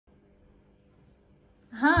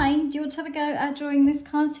Hi, do you want to have a go at drawing this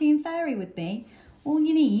cartoon fairy with me? All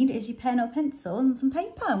you need is your pen or pencil and some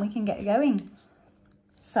paper and we can get going.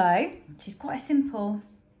 So, she's quite a simple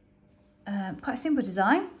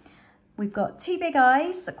design. We've got two big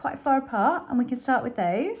eyes that are quite far apart and we can start with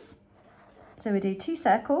those. So we do two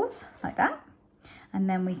circles like that, and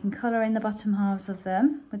then we can colour in the bottom halves of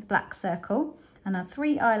them with a black circle and have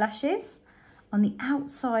 3 eyelashes on the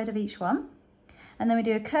outside of each one. And then we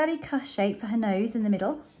do a curly cuff shape for her nose in the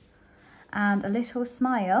middle and a little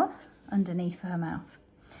smile underneath for her mouth.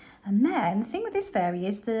 And then the thing with this fairy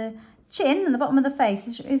is the chin and the bottom of the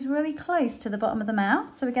face is really close to the bottom of the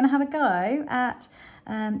mouth. So we're going to have a go at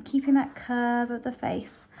keeping that curve of the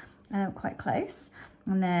face quite close.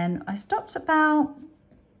 And then I stopped about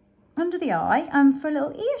under the eye for a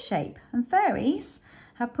little ear shape. And fairies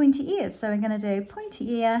have pointy ears, so we're going to do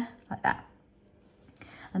pointy ear like that.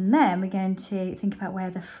 And then we're going to think about where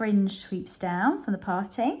the fringe sweeps down from the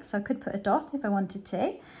parting. So I could put a dot if I wanted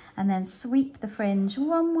to, and then sweep the fringe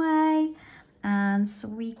one way and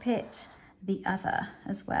sweep it the other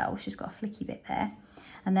as well. She's got a flicky bit there.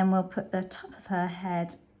 And then we'll put the top of her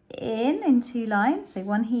head in 2 lines. So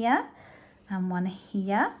one here and one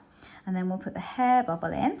here. And then we'll put the hair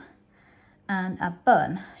bubble in and a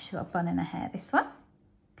bun. She's got a bun in her hair, this one.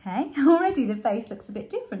 Okay, already the face looks a bit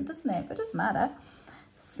different, doesn't it? But it doesn't matter.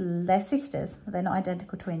 They're sisters, but they're not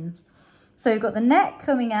identical twins. So we've got the neck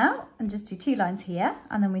coming out and just do 2 lines here,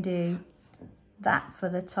 and then we do that for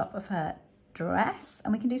the top of her dress,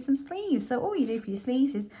 and we can do some sleeves. So all you do for your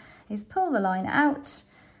sleeves is pull the line out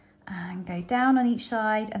and go down on each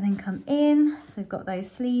side and then come in. So we've got those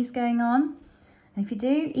sleeves going on, and if you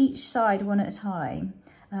do each side one at a time,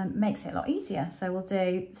 makes it a lot easier. So we'll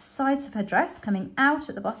do the sides of her dress coming out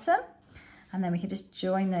at the bottom, and then we can just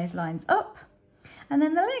join those lines up. And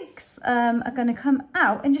then the legs are going to come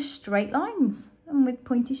out in just straight lines and with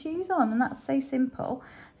pointy shoes on, and that's so simple.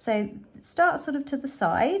 So start sort of to the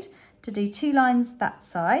side to do 2 lines that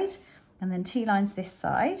side and then 2 lines this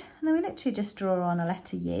side, and then we literally just draw on a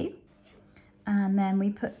letter U, and then we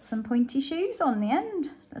put some pointy shoes on the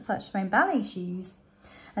end. That's like she's wearing ballet shoes.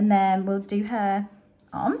 And then we'll do her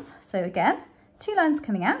arms. So again, 2 lines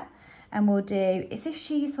coming out, and we'll do as if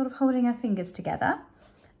she's sort of holding her fingers together,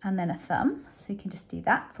 and then a thumb. So you can just do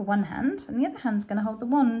that for one hand, and the other hand's going to hold the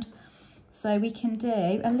wand. So we can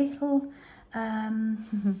do a little,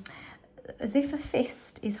 as if a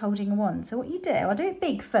fist is holding a wand. So what you do, I'll do it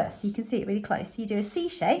big first so you can see it really close. So you do a C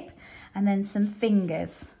shape and then some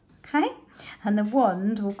fingers, okay? And the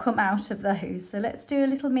wand will come out of those. So let's do a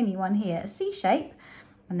little mini one here, a C shape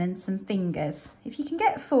and then some fingers. If you can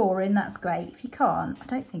get 4 in, that's great. If you can't, I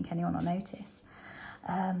don't think anyone will notice.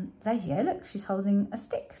 There you go, look, she's holding a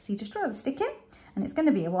stick. So you just draw the stick in and it's going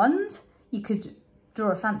to be a wand. You could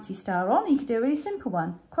draw a fancy star on, you could do a really simple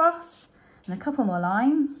one. Cross and a couple more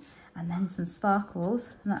lines and then some sparkles,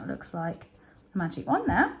 and that looks like a magic wand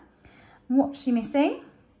now. And what's she missing?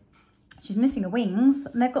 She's missing her wings,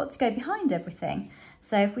 and they've got to go behind everything.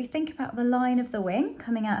 So if we think about the line of the wing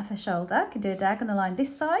coming out of her shoulder, we can do a diagonal line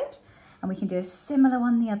this side, and we can do a similar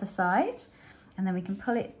one the other side, and then we can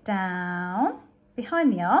pull it down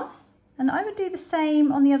behind the arm, and I would do the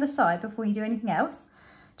same on the other side before you do anything else.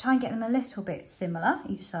 Try and get them a little bit similar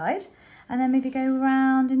each side, and then maybe go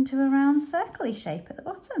round into a round circle-y shape at the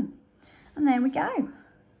bottom. And there we go.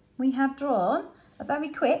 We have drawn a very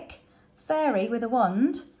quick fairy with a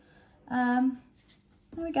wand. There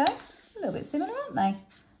we go. A little bit similar, aren't they?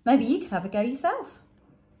 Maybe you could have a go yourself.